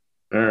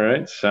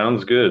right,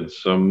 sounds good.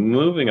 So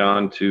moving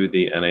on to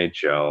the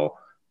NHL,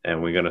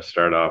 and we're going to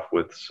start off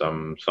with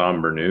some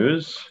somber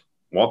news.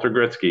 Walter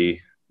Gretzky,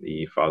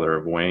 the father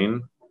of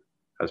Wayne,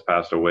 has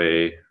passed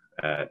away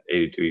at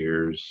 82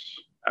 years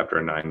after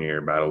a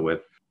 9-year battle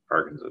with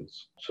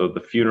Parkinson's. So the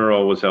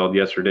funeral was held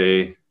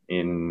yesterday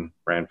in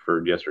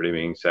Brantford, yesterday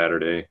being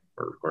Saturday.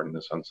 We're recording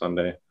this on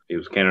Sunday. He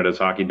was Canada's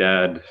hockey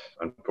dad.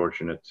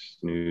 Unfortunate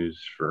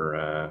news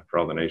for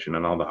all the nation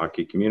and all the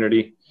hockey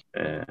community.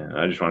 And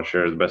I just want to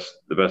share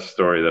the best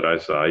story that I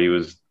saw. He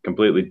was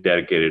completely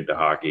dedicated to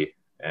hockey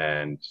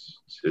and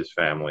his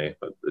family,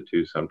 but the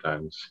two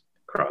sometimes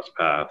cross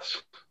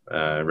paths.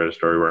 I read a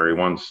story where he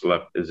once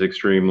left his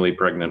extremely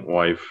pregnant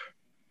wife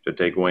to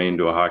take Wayne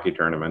to a hockey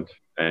tournament,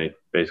 and he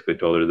basically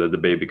told her that the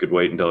baby could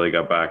wait until they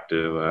got back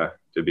to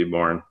be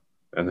born,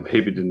 and the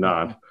baby did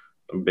not.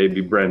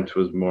 Baby Brent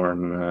was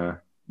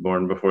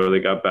born before they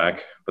got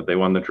back, but they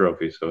won the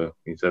trophy, so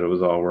he said it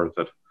was all worth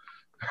it.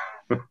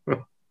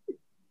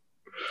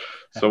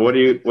 So what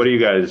are you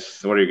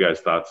guys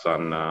thoughts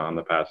on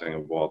the passing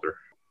of Walter?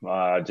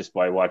 Just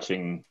by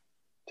watching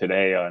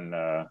today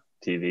on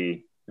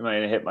TV, it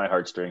might hit my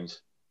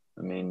heartstrings.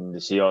 I mean,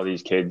 to see all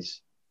these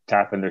kids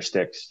tapping their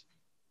sticks.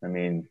 I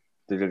mean,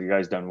 the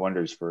guy's done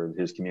wonders for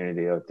his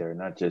community out there,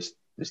 not just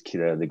this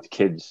kid, the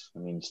kids. I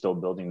mean, still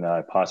building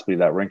that possibly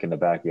that rink in the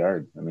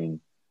backyard. I mean,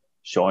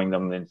 showing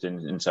them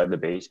inside the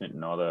basement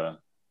and all the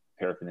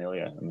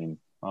paraphernalia. I mean,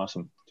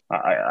 awesome.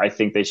 I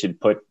think they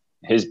should put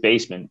his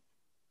basement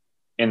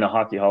in the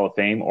Hockey Hall of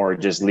Fame, or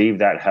just leave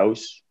that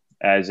house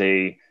as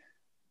a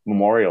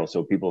memorial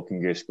so people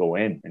can just go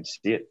in and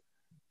see it.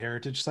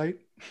 Heritage site,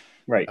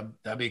 right?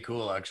 That'd be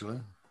cool, actually.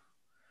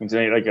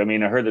 Like, I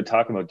mean, I heard they're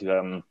talking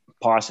about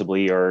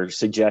possibly or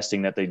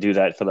suggesting that they do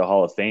that for the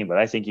Hall of Fame, but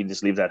I think you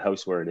just leave that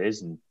house where it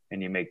is and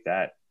you make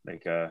that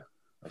like a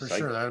for site.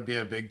 Sure. That would be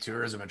a big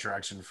tourism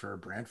attraction for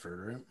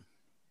Brantford, right?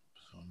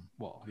 So,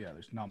 well, yeah,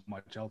 there's not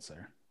much else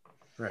there.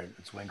 Right.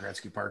 It's Wayne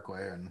Gretzky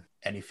Parkway and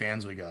any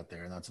fans we got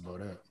there, and that's about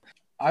it.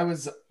 I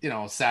was,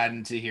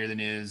 saddened to hear the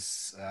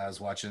news. I was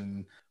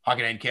watching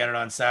Hockey Night in Canada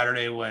on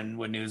Saturday when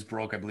news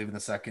broke, I believe in the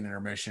second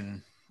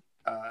intermission.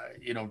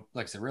 Like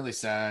I said, really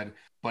sad,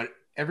 but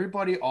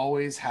everybody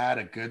always had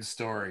a good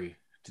story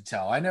to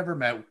tell. I never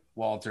met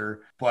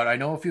Walter, but I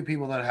know a few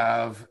people that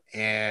have,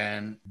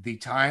 and the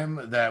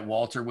time that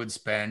Walter would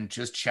spend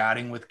just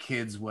chatting with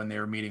kids when they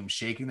were meeting him,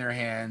 shaking their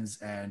hands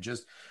and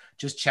just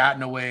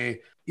chatting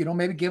away,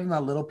 maybe give them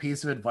a little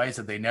piece of advice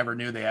that they never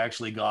knew they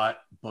actually got,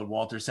 but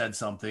Walter said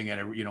something and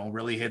it,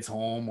 really hits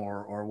home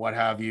or what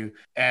have you.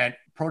 And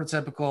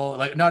prototypical,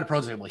 like not a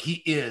prototypical,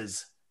 he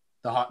is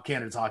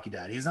Canada's hockey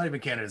dad. He's not even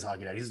Canada's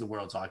hockey dad. He's the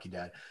world's hockey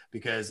dad,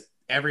 because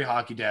every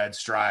hockey dad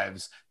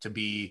strives to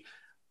be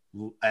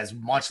as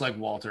much like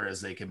Walter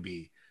as they can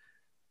be.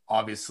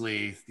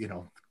 Obviously,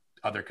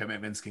 other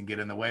commitments can get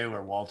in the way,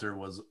 where Walter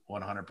was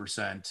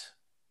 100%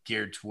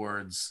 geared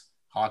towards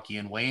hockey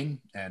and Wayne.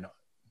 And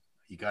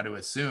you got to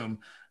assume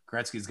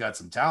Gretzky's got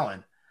some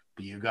talent,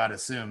 but you got to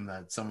assume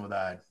that some of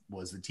that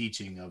was the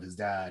teaching of his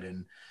dad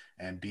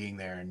and being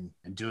there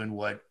and doing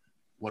what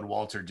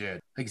Walter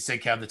did. Like you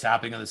said, Kev, the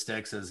tapping of the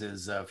sticks as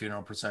his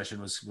funeral procession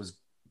was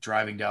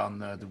driving down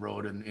the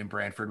road in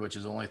Brantford, which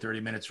is only 30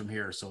 minutes from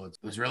here. So it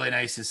was really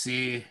nice to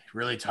see,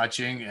 really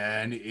touching.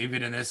 And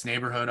even in this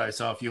neighborhood, I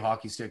saw a few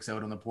hockey sticks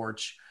out on the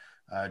porch,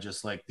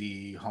 just like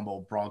the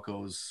Humboldt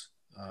Broncos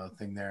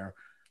thing there,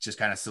 just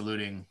kind of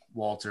saluting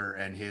Walter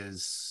and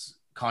his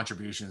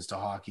contributions to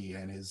hockey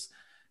and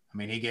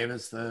he gave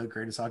us the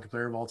greatest hockey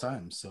player of all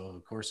time. So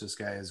of course this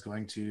guy is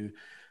going to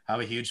have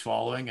a huge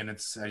following, and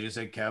it's, as you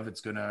said, Kev, it's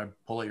going to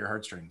pull at your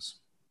heartstrings.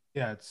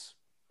 Yeah,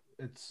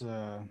 it's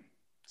a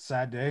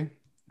sad day.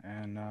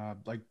 And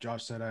like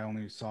Josh said, I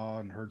only saw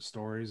and heard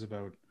stories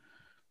about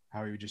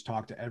how he would just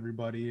talk to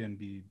everybody and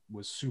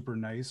was super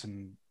nice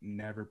and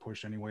never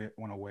pushed anyone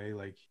away.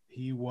 Like,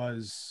 he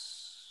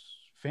was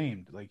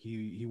famed. Like,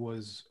 he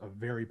was a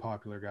very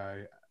popular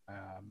guy,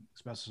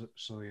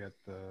 especially at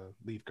the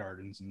Leaf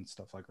Gardens and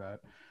stuff like that.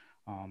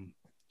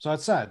 So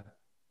that's sad.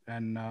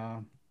 And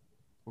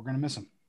we're going to miss him.